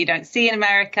unfortunately you don't see in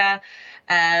America,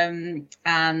 and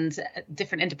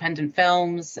different independent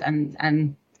films,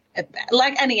 and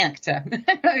like any actor,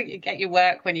 you get your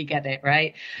work when you get it,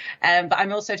 right? But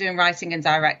I'm also doing writing and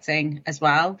directing as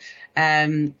well.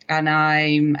 And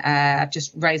I've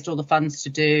just raised all the funds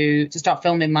to start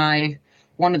filming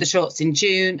one of the shorts in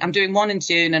June. I'm doing one in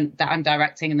June and that I'm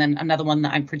directing, and then another one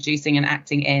that I'm producing and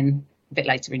acting in a bit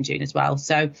later in June as well.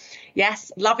 So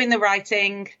yes, loving the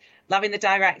writing, loving the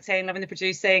directing, loving the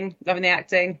producing, loving the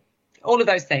acting, all of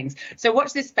those things. So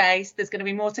watch this space. There's going to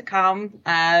be more to come.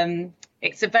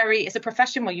 It's a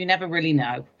profession where you never really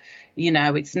know.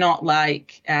 It's not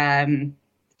like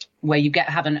where you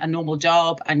have a normal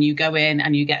job and you go in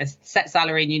and you get a set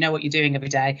salary and you know what you're doing every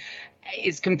day.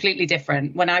 It's completely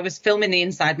different. When I was filming The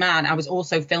Inside Man, I was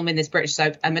also filming this British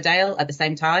soap Emmerdale at the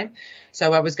same time.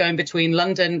 So I was going between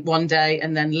London one day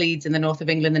and then Leeds in the north of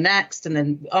England the next, and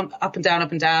then up and down,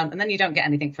 and then you don't get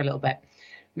anything for a little bit.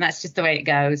 And that's just the way it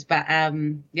goes. But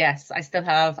yes, I still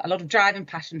have a lot of drive and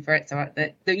passion for it. So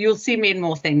that you'll see me in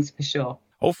more things for sure.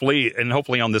 Hopefully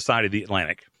on this side of the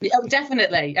Atlantic. Oh,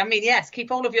 definitely. Yes,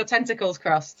 keep all of your tentacles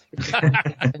crossed.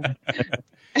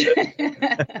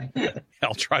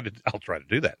 I'll try to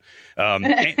do that.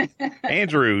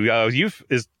 Andrew,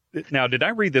 now, did I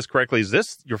read this correctly? Is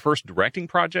this your first directing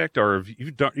project, or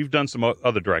you've done some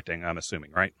other directing, I'm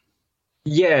assuming, right?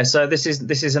 Yeah, so this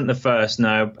isn't the first.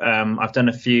 No, I've done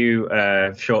a few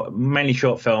mainly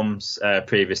short films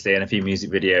previously, and a few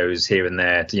music videos here and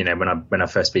there. When I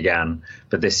first began.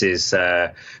 But this is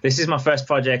my first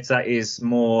project that is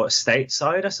more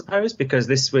stateside, I suppose, because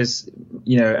this was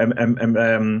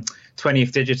 20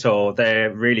 20th Digital,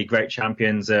 they're really great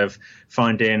champions of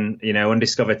finding,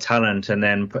 undiscovered talent, and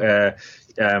then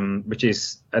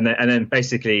then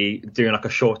basically doing like a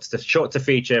short to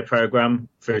feature program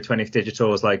through 20th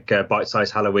Digital's like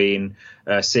bite-sized Halloween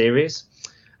series.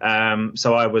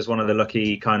 So I was one of the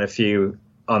lucky kind of few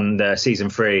on the season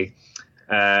 3,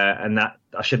 and that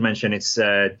I should mention it's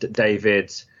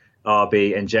David,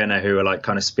 Arby, and Jenna who are like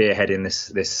kind of spearheading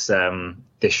this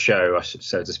show,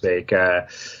 so to speak.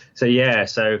 So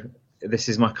this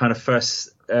is my kind of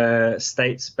first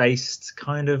states-based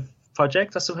kind of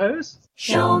project, I suppose.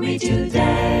 Show me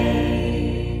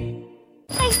today.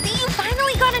 I see you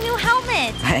finally got a new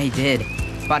helmet. I did.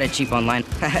 Bought it cheap online.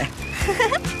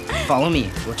 Follow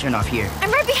me. We'll turn off here. I'm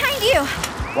right behind you.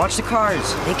 Watch the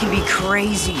cars. They can be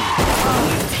crazy.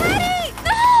 Teddy!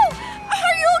 No!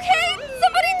 Are you okay?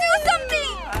 Somebody do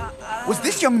something! Was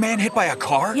this young man hit by a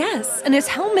car? Yes, and his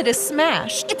helmet is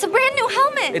smashed. It's a brand new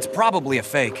helmet. It's probably a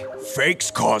fake.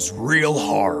 Fakes cause real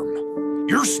harm.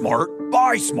 You're smart.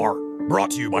 Buy smart.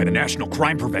 Brought to you by the National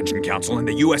Crime Prevention Council and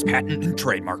the U.S. Patent and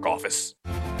Trademark Office.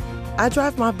 I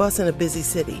drive my bus in a busy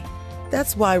city.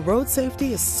 That's why road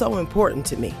safety is so important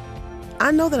to me.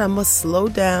 I know that I must slow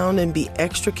down and be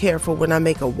extra careful when I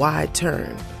make a wide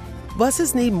turn.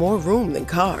 Buses need more room than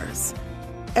cars.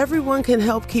 Everyone can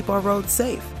help keep our roads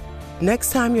safe.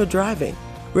 Next time you're driving,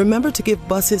 remember to give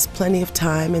buses plenty of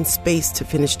time and space to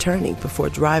finish turning before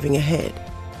driving ahead.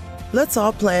 Let's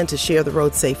all plan to share the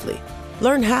road safely.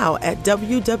 Learn how at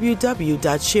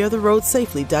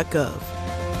www.sharetheroadsafely.gov.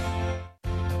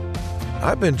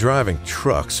 I've been driving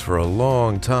trucks for a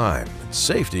long time.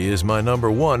 Safety is my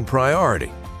 #1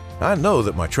 priority. I know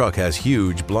that my truck has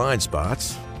huge blind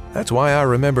spots. That's why I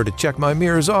remember to check my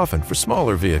mirrors often for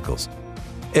smaller vehicles.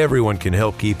 Everyone can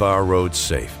help keep our roads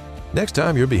safe. Next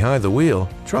time you're behind the wheel,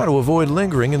 try to avoid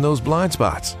lingering in those blind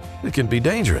spots. It can be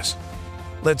dangerous.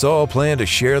 Let's all plan to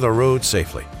share the road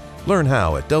safely. Learn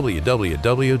how at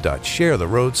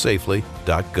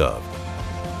www.sharetheroadsafely.gov.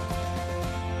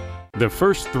 The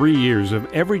first 3 years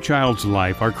of every child's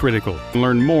life are critical.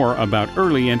 Learn more about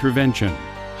early intervention.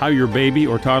 How your baby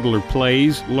or toddler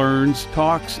plays, learns,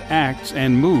 talks, acts,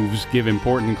 and moves give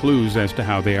important clues as to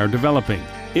how they are developing.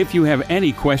 If you have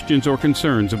any questions or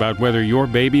concerns about whether your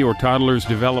baby or toddler's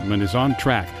development is on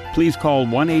track, please call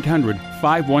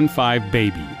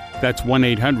 1-800-515-BABY. That's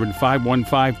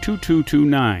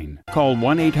 1-800-515-2229. Call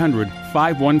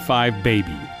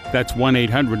 1-800-515-BABY. That's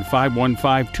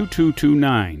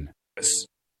 1-800-515-2229.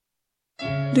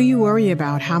 Do you worry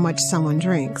about how much someone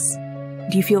drinks?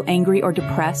 Do you feel angry or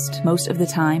depressed most of the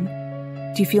time?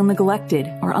 Do you feel neglected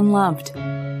or unloved?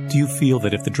 Do you feel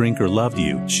that if the drinker loved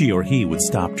you, she or he would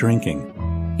stop drinking?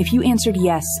 If you answered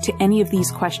yes to any of these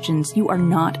questions, you are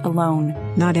not alone.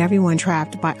 Not everyone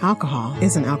trapped by alcohol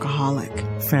is an alcoholic.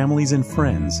 Families and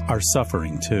friends are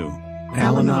suffering too.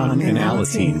 Al-Anon and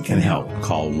Alateen can help.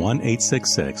 Call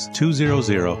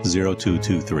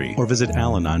 1-866-200-0223 or visit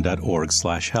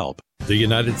alanon.org/help. The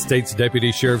United States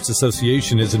Deputy Sheriff's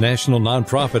Association is a national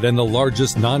nonprofit and the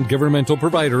largest non-governmental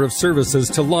provider of services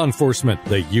to law enforcement.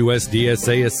 The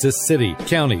USDSA assists city,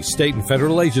 county, state, and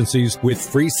federal agencies with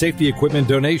free safety equipment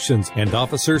donations and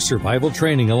officer survival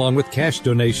training, along with cash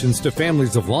donations to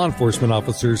families of law enforcement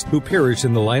officers who perish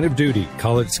in the line of duty,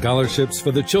 college scholarships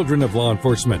for the children of law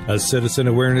enforcement, a citizen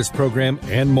awareness program,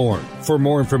 and more. For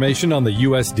more information on the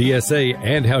USDSA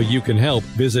and how you can help,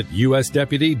 visit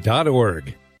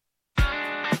usdeputy.org.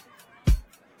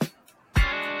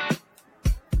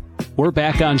 We're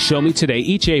back on Show Me Today.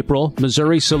 Each April,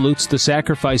 Missouri salutes the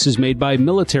sacrifices made by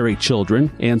military children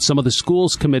and some of the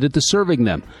schools committed to serving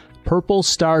them. Purple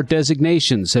Star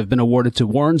designations have been awarded to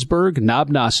Warrensburg, Knob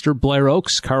Noster, Blair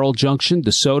Oaks, Carl Junction,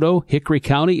 DeSoto, Hickory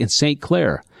County, and St.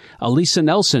 Clair. Elisa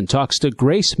Nelson talks to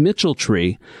Grace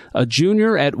Mitchell-Tree, a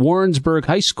junior at Warrensburg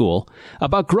High School,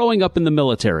 about growing up in the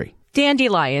military.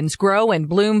 Dandelions grow and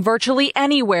bloom virtually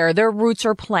anywhere their roots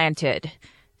are planted.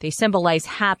 They symbolize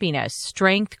happiness,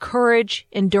 strength, courage,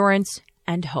 endurance,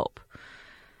 and hope.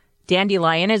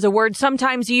 Dandelion is a word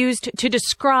sometimes used to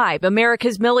describe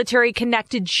America's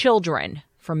military-connected children,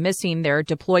 from missing their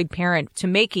deployed parent to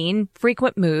making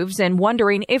frequent moves and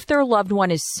wondering if their loved one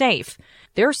is safe.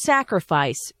 Their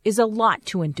sacrifice is a lot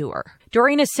to endure.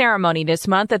 During a ceremony this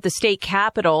month at the state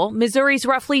capitol, Missouri's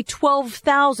roughly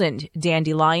 12,000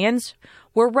 dandelions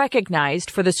were recognized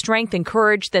for the strength and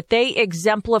courage that they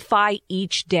exemplify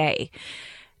each day,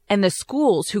 and the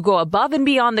schools who go above and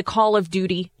beyond the call of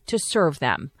duty to serve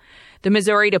them. The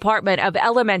Missouri Department of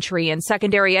Elementary and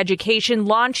Secondary Education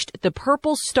launched the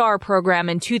Purple Star program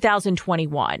in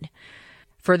 2021.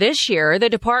 For this year, the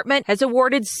department has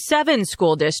awarded 7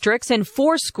 school districts and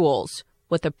 4 schools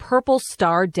with a Purple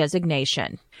Star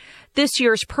designation. This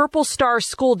year's Purple Star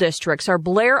school districts are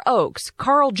Blair Oaks,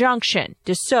 Carl Junction,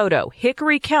 DeSoto,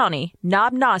 Hickory County,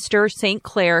 Knob Noster, St.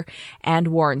 Clair, and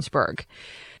Warrensburg.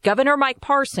 Governor Mike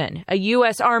Parson, a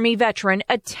U.S. Army veteran,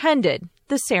 attended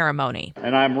the ceremony.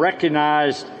 And I'm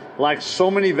recognized like so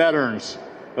many veterans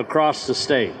across the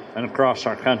state and across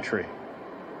our country.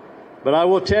 But I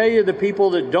will tell you the people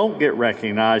that don't get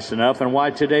recognized enough and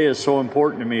why today is so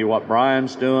important to me, what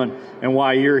Brian's doing and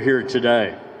why you're here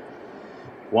today.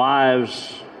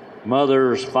 Wives,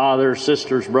 mothers, fathers,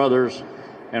 sisters, brothers,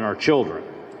 and our children.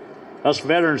 Us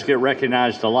veterans get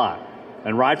recognized a lot,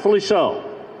 and rightfully so.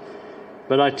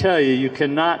 But I tell you, you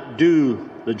cannot do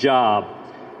the job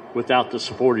without the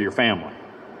support of your family.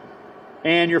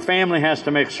 And your family has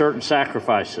to make certain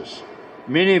sacrifices.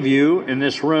 Many of you in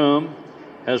this room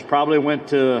has probably went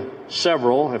to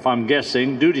several, if I'm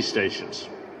guessing, duty stations.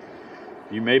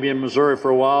 You may be in Missouri for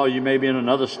a while, you may be in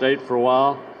another state for a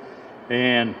while,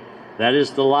 and that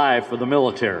is the life of the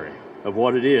military, of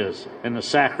what it is, and the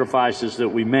sacrifices that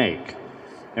we make,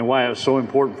 and why it was so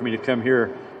important for me to come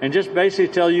here and just basically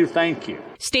tell you thank you.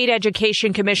 State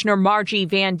Education Commissioner Margie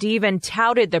Van Dieven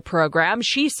touted the program.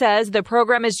 She says the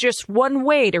program is just one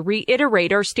way to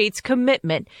reiterate our state's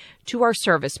commitment to our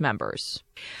service members.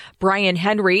 Brian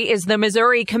Henry is the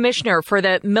Missouri Commissioner for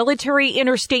the Military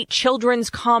Interstate Children's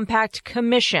Compact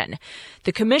Commission.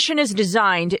 The commission is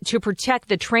designed to protect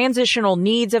the transitional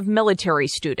needs of military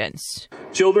students.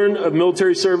 Children of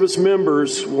military service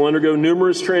members will undergo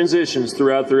numerous transitions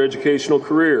throughout their educational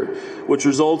career, which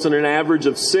results in an average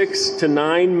of 6 to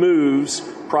 9 moves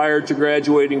prior to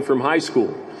graduating from high school.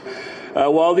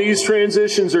 While these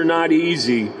transitions are not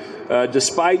easy,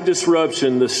 despite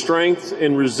disruption, the strength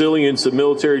and resilience of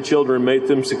military children make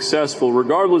them successful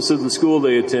regardless of the school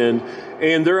they attend,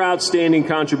 and their outstanding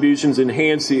contributions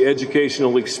enhance the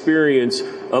educational experience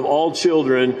of all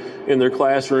children in their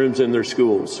classrooms and their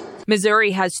schools.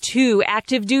 Missouri has 2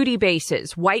 active duty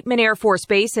bases, Whiteman Air Force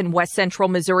Base in west central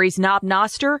Missouri's Knob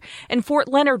Noster and Fort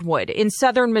Leonard Wood in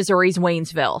southern Missouri's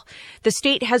Waynesville. The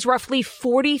state has roughly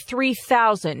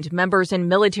 43,000 members in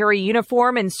military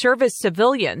uniform and service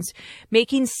civilians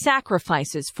making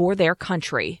sacrifices for their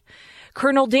country.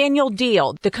 Colonel Daniel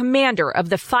Deal, the commander of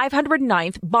the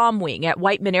 509th Bomb Wing at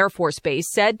Whiteman Air Force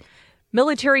Base, said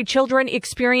military children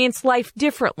experience life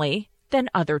differently than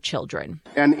other children.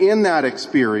 And in that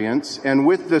experience, and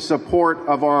with the support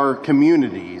of our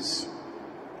communities,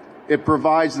 it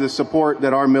provides the support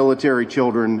that our military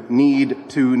children need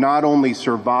to not only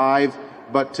survive,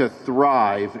 but to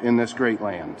thrive in this great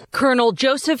land. Colonel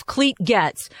Joseph Cleet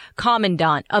Getz,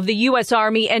 Commandant of the U.S.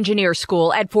 Army Engineer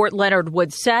School at Fort Leonard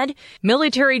Wood, said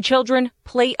military children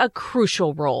play a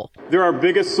crucial role. They're our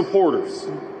biggest supporters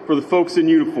for the folks in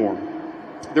uniform.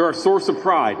 They're our source of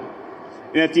pride.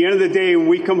 And at the end of the day, when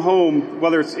we come home,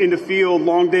 whether it's in the field,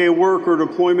 long day of work, or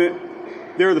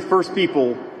deployment, they're the first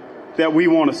people that we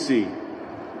want to see.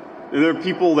 And they're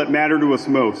people that matter to us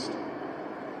most.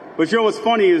 But you know what's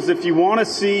funny is if you want to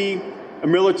see a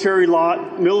military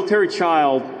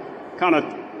child kind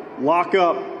of lock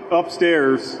up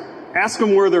upstairs, ask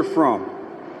them where they're from.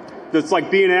 That's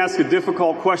like being asked a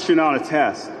difficult question on a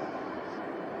test.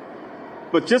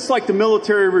 But just like the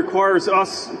military requires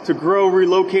us to grow,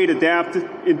 relocate, adapt,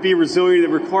 and be resilient, it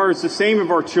requires the same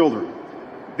of our children.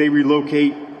 They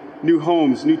relocate new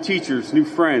homes, new teachers, new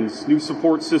friends, new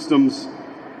support systems,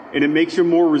 and it makes you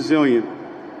more resilient.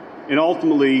 And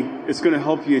ultimately, it's going to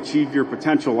help you achieve your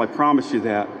potential. I promise you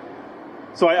that.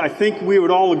 So I think we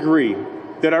would all agree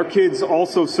that our kids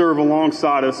also serve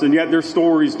alongside us, and yet their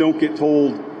stories don't get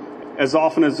told as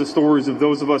often as the stories of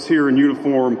those of us here in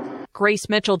uniform. Grace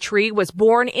Mitchell-Tree was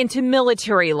born into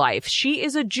military life. She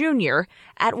is a junior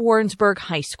at Warrensburg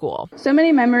High School. So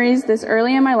many memories this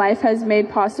early in my life has made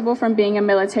possible from being a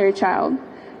military child.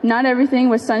 Not everything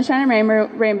was sunshine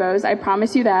and rainbows, I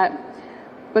promise you that.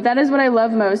 But that is what I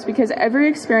love most because every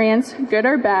experience, good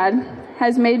or bad,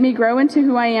 has made me grow into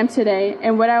who I am today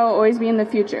and what I will always be in the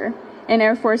future, an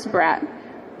Air Force brat.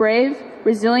 Brave,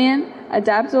 resilient,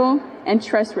 adaptable, and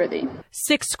trustworthy.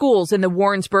 6 schools in the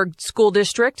Warrensburg School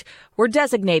District were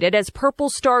designated as Purple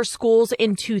Star schools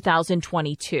in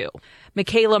 2022.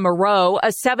 Michaela Moreau, a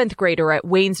 7th grader at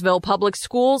Waynesville Public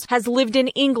Schools, has lived in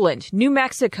England, New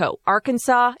Mexico,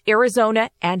 Arkansas, Arizona,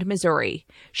 and Missouri.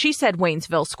 She said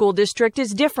Waynesville School District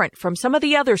is different from some of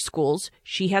the other schools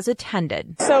she has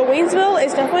attended. So Waynesville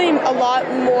is definitely a lot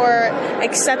more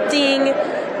accepting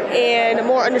and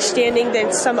more understanding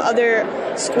than some other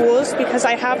schools because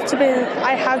I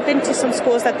have been to some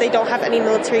schools that they don't have any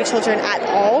military children at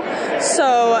all.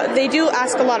 So they do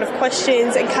ask a lot of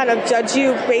questions and kind of judge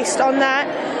you based on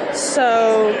that.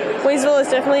 So Waynesville is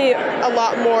definitely a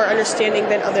lot more understanding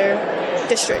than other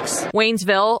districts.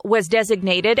 Waynesville was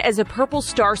designated as a Purple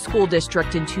Star School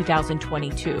District in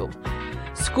 2022.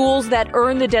 Schools that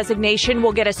earn the designation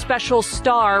will get a special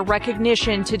star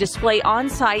recognition to display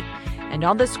on-site and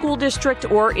on the school district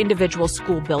or individual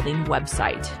school building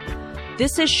website.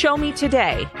 This is Show Me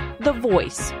Today, the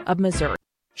voice of Missouri.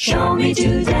 Show me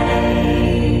today.